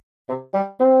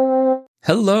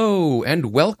Hello,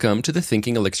 and welcome to the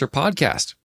Thinking Elixir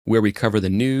podcast, where we cover the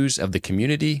news of the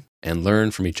community and learn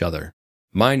from each other.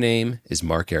 My name is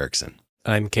Mark Erickson.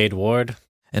 I'm Cade Ward.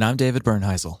 And I'm David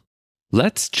Bernheisel.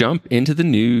 Let's jump into the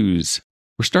news.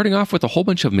 We're starting off with a whole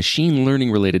bunch of machine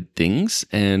learning related things,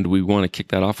 and we want to kick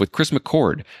that off with Chris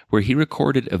McCord, where he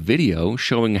recorded a video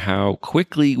showing how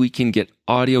quickly we can get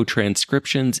audio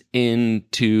transcriptions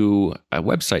into a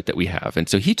website that we have. And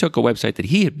so he took a website that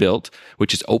he had built,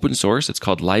 which is open source. It's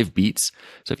called Live Beats.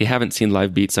 So if you haven't seen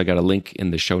Live Beats, I got a link in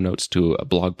the show notes to a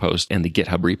blog post and the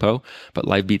GitHub repo. But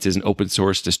Live Beats is an open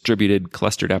source distributed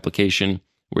clustered application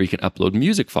where you can upload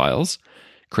music files,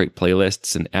 create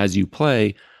playlists, and as you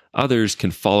play, others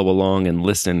can follow along and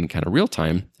listen kind of real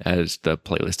time as the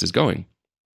playlist is going.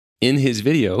 In his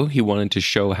video, he wanted to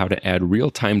show how to add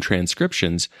real-time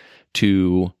transcriptions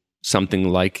to something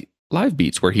like Live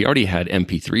Beats, where he already had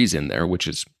MP3s in there, which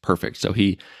is perfect. So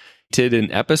he did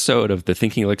an episode of the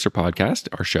Thinking Elixir podcast,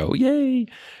 our show, yay!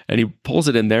 And he pulls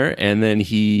it in there, and then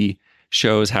he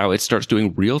shows how it starts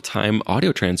doing real-time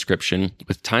audio transcription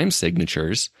with time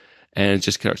signatures, and it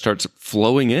just starts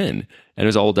flowing in. And it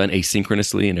was all done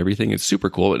asynchronously and everything. It's super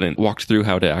cool. And it walked through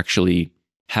how to actually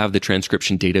have the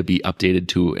transcription data be updated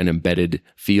to an embedded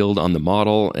field on the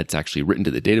model. It's actually written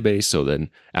to the database. So then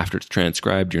after it's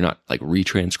transcribed, you're not like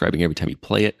retranscribing every time you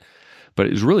play it. But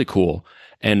it was really cool.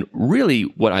 And really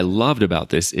what I loved about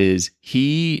this is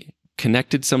he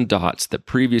connected some dots that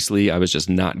previously I was just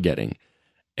not getting.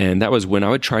 And that was when I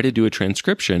would try to do a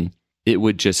transcription, it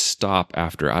would just stop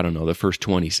after, I don't know, the first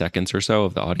 20 seconds or so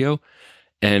of the audio.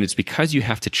 And it's because you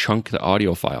have to chunk the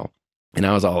audio file. And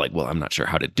I was all like, well, I'm not sure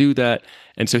how to do that.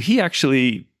 And so he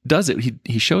actually does it.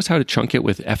 He shows how to chunk it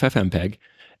with FFmpeg,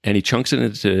 and he chunks it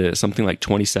into something like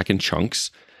 20-second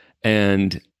chunks.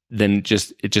 And then it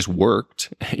just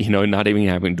worked, not even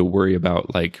having to worry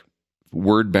about like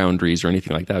word boundaries or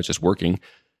anything like that. It's just working.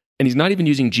 And he's not even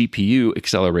using GPU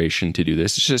acceleration to do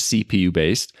this. It's just CPU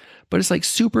based, but it's like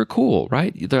super cool,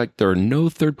 right? There are no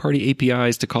third-party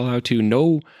APIs to call out to,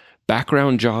 no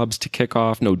background jobs to kick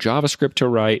off, no JavaScript to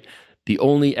write. The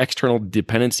only external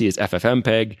dependency is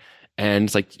FFmpeg, and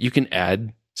it's like you can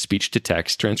add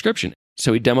speech-to-text transcription.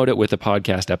 So he demoed it with a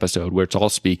podcast episode where it's all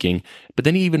speaking, but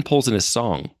then he even pulls in a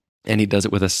song, and he does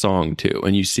it with a song too.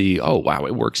 And you see, oh wow,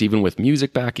 it works even with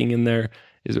music backing in there.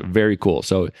 It's very cool.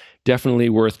 So definitely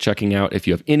worth checking out if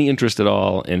you have any interest at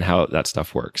all in how that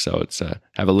stuff works. So it's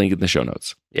have a link in the show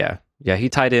notes. Yeah, he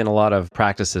tied in a lot of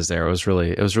practices there. It was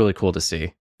really cool to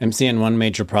see. I'm seeing one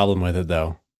major problem with it,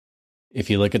 though.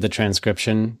 If you look at the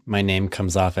transcription, my name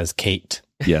comes off as Kate.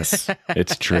 Yes,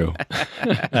 it's true.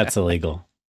 That's illegal.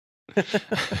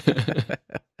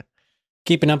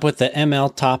 Keeping up with the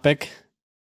ML topic,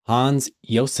 Hans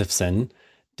Josefsson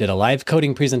did a live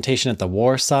coding presentation at the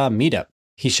Warsaw meetup.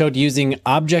 He showed using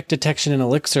object detection in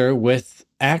Elixir with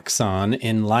Axon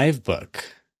in Livebook.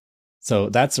 So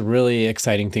that's a really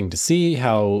exciting thing to see,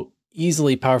 how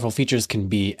easily powerful features can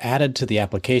be added to the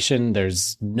application.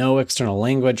 There's no external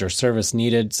language or service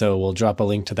needed, so we'll drop a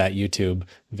link to that YouTube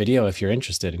video if you're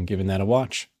interested in giving that a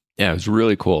watch. Yeah, it was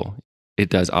really cool. It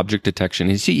does object detection.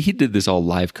 And see, he did this all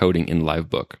live coding in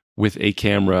Livebook with a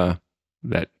camera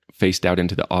that faced out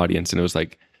into the audience, and it was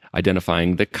like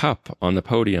identifying the cup on the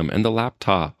podium and the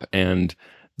laptop and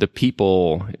the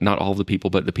people, not all of the people,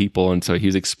 but the people. And so he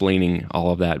was explaining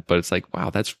all of that, but it's like, wow,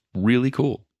 that's really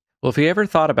cool. Well, if you ever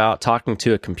thought about talking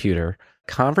to a computer,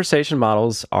 conversation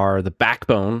models are the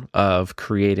backbone of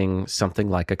creating something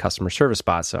like a customer service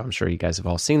bot. So I'm sure you guys have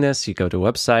all seen this. You go to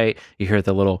a website, you hear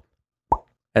the little,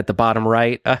 at the bottom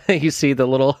right, you see the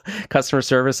little customer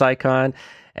service icon,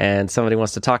 and somebody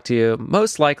wants to talk to you.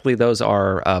 Most likely those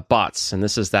are bots, and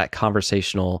this is that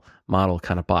conversational model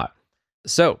kind of bot.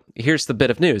 So here's the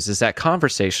bit of news, is that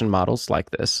conversation models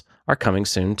like this are coming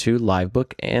soon to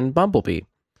Livebook and Bumblebee.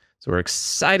 So we're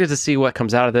excited to see what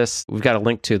comes out of this. We've got a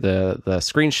link to the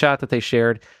screenshot that they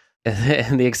shared.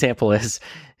 And the example is,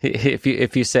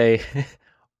 if you say,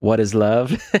 what is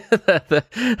love?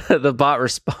 the bot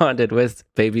responded with,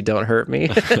 baby, don't hurt me.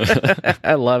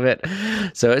 I love it.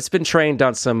 So it's been trained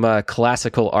on some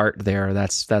classical art there.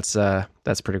 That's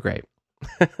pretty great.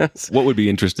 What would be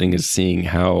interesting is seeing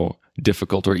how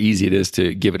difficult or easy it is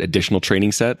to give it additional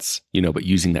training sets, but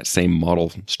using that same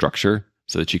model structure,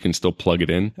 so that you can still plug it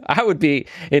in. I would be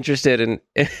interested in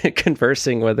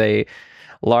conversing with a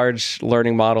large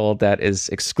learning model that is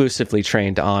exclusively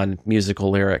trained on musical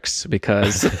lyrics,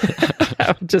 because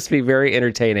that would just be very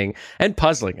entertaining and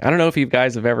puzzling. I don't know if you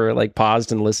guys have ever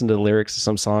paused and listened to the lyrics of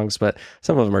some songs, but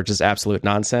some of them are just absolute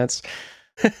nonsense.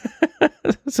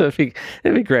 So it'd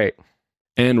be great.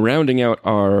 And rounding out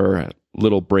our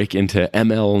little break into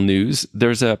ML news.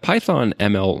 There's a Python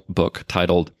ML book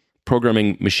titled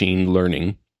Programming Machine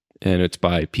Learning, and it's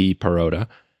by P. Perrotta.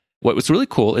 What was really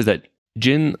cool is that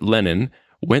Jin Lennon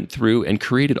went through and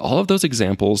created all of those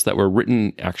examples that were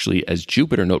written actually as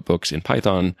Jupyter notebooks in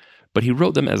Python, but he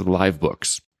wrote them as live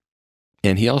books.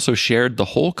 And he also shared the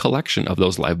whole collection of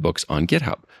those live books on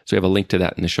GitHub. So we have a link to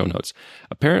that in the show notes.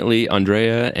 Apparently,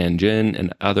 Andrea and Jen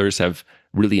and others have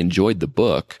really enjoyed the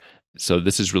book. So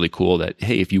this is really cool that,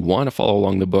 hey, if you want to follow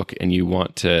along the book and you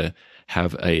want to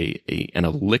have an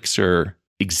Elixir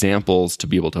examples to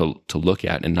be able to look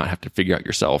at and not have to figure out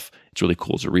yourself, it's really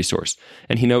cool as a resource.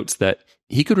 And he notes that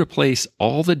he could replace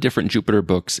all the different Jupyter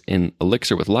books in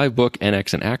Elixir with Livebook,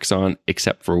 NX, and Axon,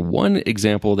 except for one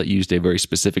example that used a very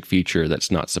specific feature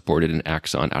that's not supported in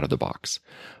Axon out of the box.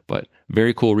 But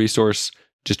very cool resource.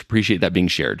 Just appreciate that being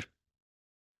shared.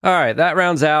 All right, that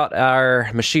rounds out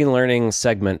our machine learning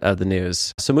segment of the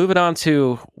news. So moving on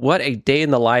to what a day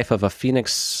in the life of a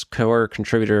Phoenix core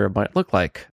contributor might look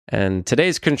like. And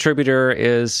today's contributor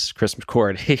is Chris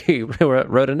McCord. He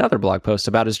wrote another blog post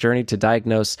about his journey to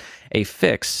diagnose a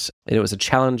fix. It was a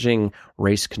challenging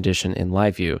race condition in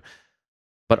LiveView,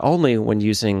 but only when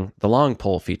using the long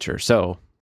poll feature. So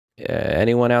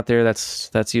anyone out there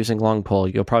that's using long poll,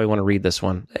 you'll probably want to read this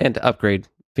one and upgrade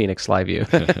Phoenix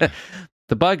LiveView.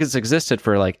 The bug has existed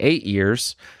for like 8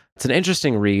 years. It's an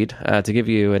interesting read to give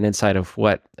you an insight of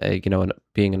what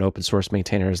being an open source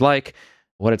maintainer is like,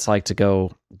 what it's like to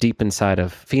go deep inside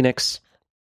of Phoenix.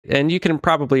 And you can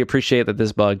probably appreciate that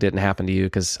this bug didn't happen to you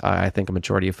because I think a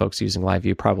majority of folks using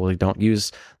LiveView probably don't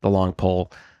use the long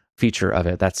poll feature of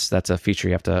it. That's a feature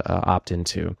you have to opt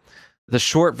into. The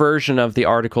short version of the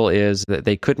article is that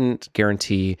they couldn't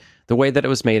guarantee, the way that it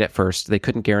was made at first, they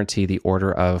couldn't guarantee the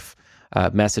order of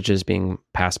messages being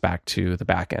passed back to the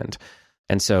backend.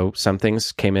 And so some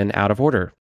things came in out of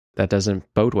order. That doesn't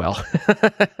bode well.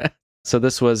 So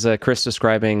this was Chris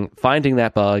describing finding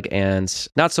that bug and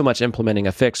not so much implementing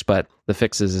a fix, but the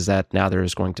fix is that now there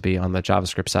is going to be on the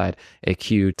JavaScript side a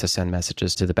queue to send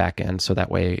messages to the backend so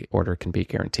that way order can be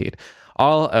guaranteed.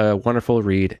 All a wonderful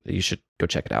read. You should go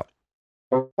check it out.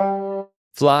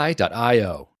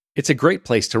 Fly.io. It's a great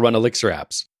place to run Elixir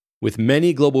apps. With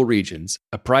many global regions,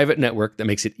 a private network that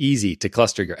makes it easy to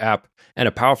cluster your app, and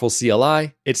a powerful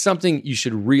CLI, it's something you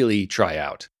should really try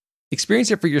out.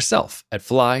 Experience it for yourself at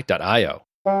fly.io.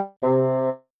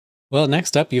 Well,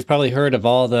 next up, you've probably heard of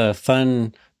all the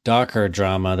fun Docker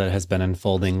drama that has been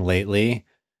unfolding lately.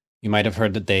 You might have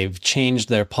heard that they've changed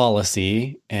their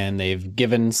policy and they've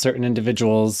given certain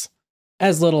individuals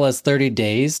as little as 30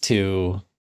 days to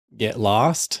get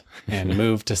lost and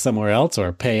move to somewhere else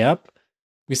or pay up.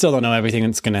 We still don't know everything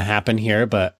that's going to happen here,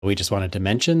 but we just wanted to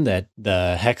mention that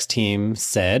the Hex team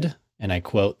said, and I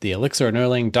quote, "The Elixir and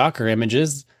Erlang Docker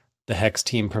images the Hex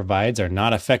team provides are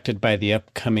not affected by the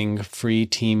upcoming free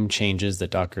team changes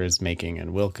that Docker is making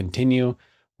and will continue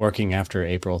working after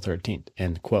April 13th,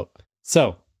 end quote.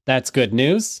 So that's good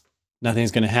news.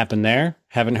 Nothing's going to happen there.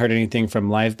 Haven't heard anything from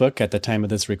Livebook at the time of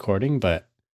this recording, but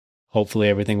hopefully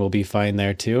everything will be fine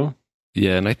there too.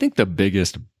 Yeah, and I think the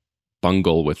biggest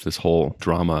bungle with this whole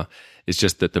drama is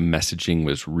just that the messaging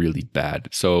was really bad.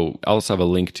 So I also have a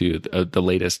link to the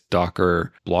latest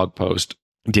Docker blog post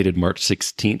dated March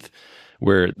 16th,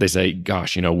 where they say,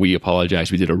 gosh, we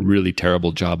apologize. We did a really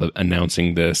terrible job of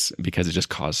announcing this because it just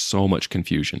caused so much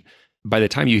confusion. By the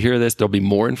time you hear this, there'll be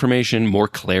more information, more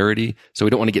clarity. So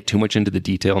we don't want to get too much into the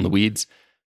detail and the weeds.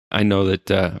 I know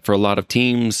that for a lot of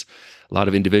teams, a lot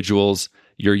of individuals,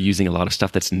 you're using a lot of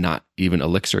stuff that's not even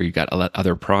Elixir. You've got a lot of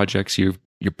other projects you're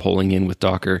pulling in with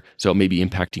Docker. So it may be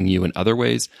impacting you in other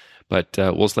ways. But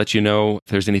we'll just let you know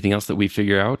if there's anything else that we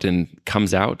figure out and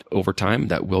comes out over time,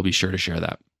 that we'll be sure to share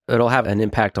that. It'll have an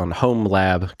impact on home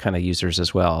lab kind of users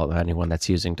as well, anyone that's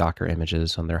using Docker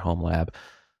images on their home lab.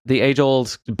 The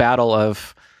age-old battle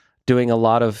of doing a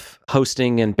lot of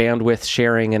hosting and bandwidth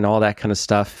sharing and all that kind of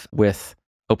stuff with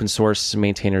open source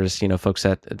maintainers, folks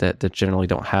that generally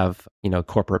don't have,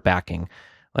 corporate backing.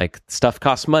 Like, stuff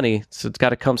costs money, so it's got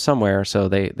to come somewhere. So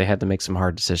they had to make some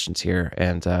hard decisions here.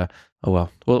 And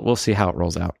we'll see how it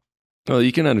rolls out. Well,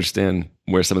 you can understand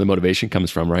where some of the motivation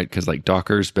comes from, right? Because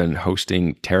Docker's been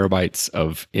hosting terabytes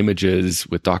of images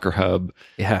with Docker Hub,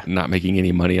 not making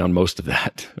any money on most of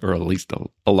that, or at least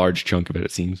a large chunk of it,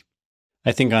 it seems.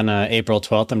 I think on April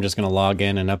 12th, I'm just going to log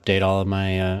in and update all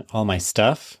my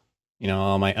stuff,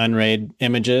 all my Unraid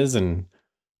images, and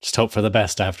just hope for the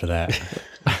best after that.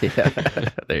 Yeah,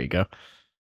 there you go.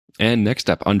 And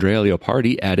next up, Andrea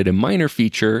Leopardi added a minor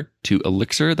feature to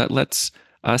Elixir that lets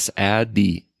us add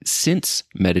the since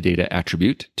metadata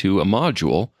attribute to a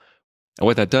module And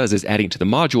what that does is adding to the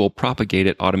module, propagate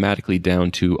it automatically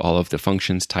down to all of the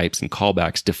functions, types, and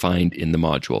callbacks defined in the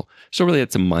module. So really,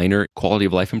 it's a minor quality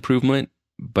of life improvement,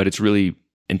 but it's really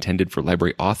intended for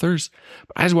library authors.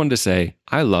 But I just wanted to say,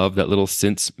 I love that little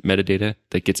since metadata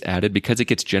that gets added because it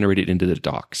gets generated into the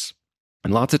docs.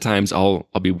 And lots of times I'll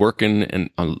be working and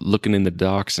I'm looking in the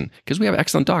docs, and because we have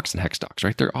excellent docs and hex docs,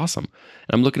 right? They're awesome.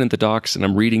 And I'm looking at the docs and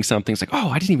I'm reading something. It's like, oh,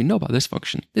 I didn't even know about this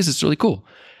function. This is really cool.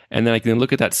 And then I can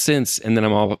look at that since, and then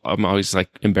I'm always like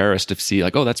embarrassed to see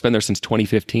like, oh, that's been there since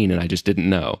 2015 and I just didn't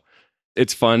know.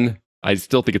 It's fun. I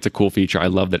still think it's a cool feature. I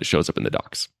love that it shows up in the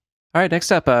docs. All right,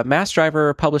 next up,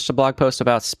 MassDriver published a blog post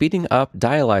about speeding up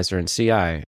Dialyzer in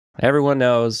CI. Everyone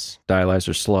knows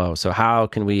Dialyzer's slow, so how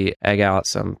can we egg out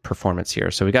some performance here?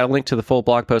 So we got a link to the full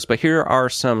blog post, but here are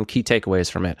some key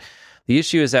takeaways from it. The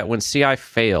issue is that when CI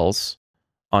fails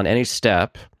on any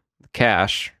step, the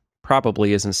cache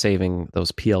probably isn't saving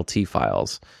those PLT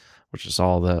files, which is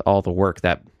all the work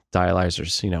that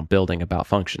Dialyzer's building about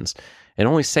functions. It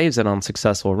only saves it on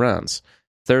successful runs.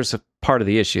 There's a part of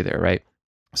the issue there, right?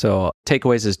 So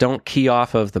takeaways is don't key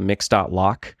off of the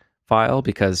mix.lock file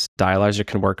because Dialyzer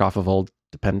can work off of old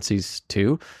dependencies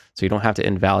too. So you don't have to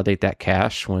invalidate that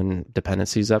cache when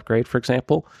dependencies upgrade, for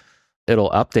example.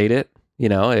 It'll update it,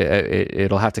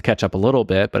 it'll have to catch up a little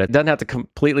bit, but it doesn't have to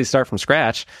completely start from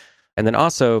scratch. And then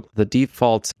also the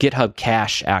default GitHub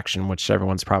cache action, which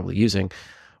everyone's probably using,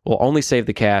 will only save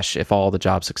the cache if all the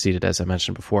jobs succeeded, as I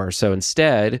mentioned before. So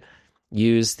instead,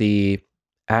 use the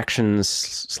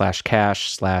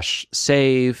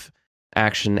actions/cache/save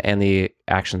action and the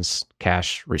actions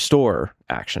cache restore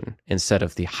action instead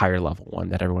of the higher level one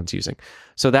that everyone's using.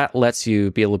 So that lets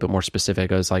you be a little bit more specific.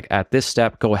 It's like at this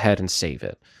step, go ahead and save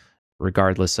it,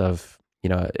 regardless of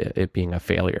it being a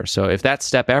failure. So if that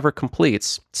step ever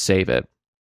completes, save it.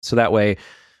 So that way,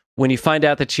 when you find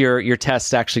out that your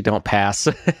tests actually don't pass,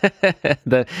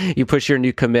 you push your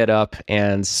new commit up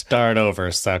and start over,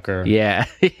 sucker. Yeah.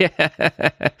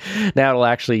 Now it'll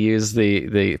actually use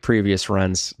the previous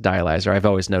run's Dialyzer. I've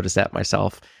always noticed that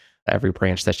myself. Every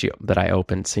branch that I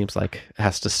open seems like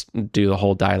has to do the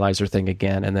whole Dialyzer thing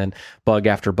again, and then bug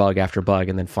after bug after bug,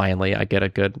 and then finally I get a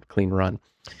good clean run.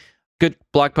 Good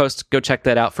blog post. Go check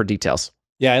that out for details.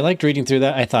 Yeah, I liked reading through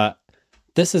that. I thought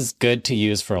this is good to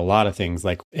use for a lot of things.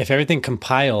 Like if everything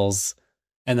compiles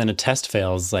and then a test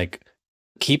fails, like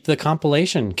keep the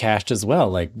compilation cached as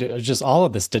well. Like just all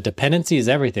of this, the dependency is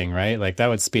everything, right? Like that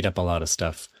would speed up a lot of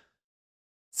stuff.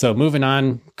 So moving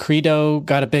on, Credo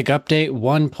got a big update,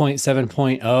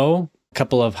 1.7.0. A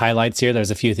couple of highlights here.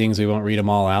 There's a few things. We won't read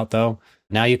them all out though.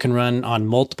 Now you can run on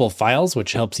multiple files,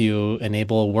 which helps you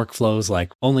enable workflows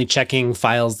like only checking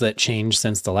files that changed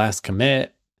since the last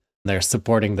commit. They're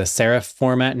supporting the serif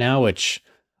format now, which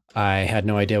I had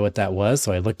no idea what that was.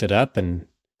 So I looked it up, and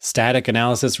static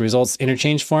analysis results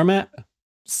interchange format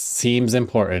seems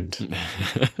important,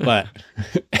 but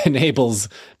enables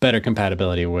better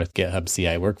compatibility with GitHub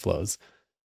CI workflows.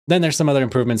 Then there's some other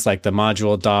improvements like the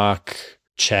module doc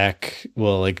check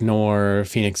will ignore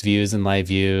Phoenix views and live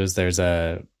views. There's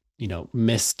a,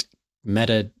 missed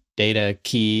metadata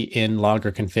key in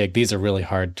logger config. These are really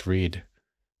hard to read.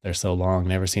 They're so long.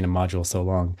 Never seen a module so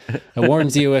long. It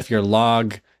warns you if your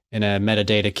log in a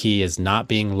metadata key is not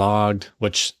being logged,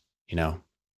 which,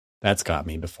 that's got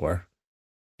me before.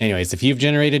 Anyways, if you've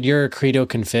generated your Credo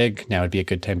config, now would be a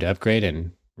good time to upgrade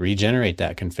and regenerate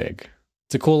that config.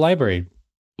 It's a cool library.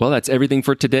 Well, that's everything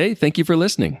for today. Thank you for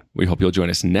listening. We hope you'll join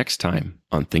us next time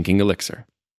on Thinking Elixir.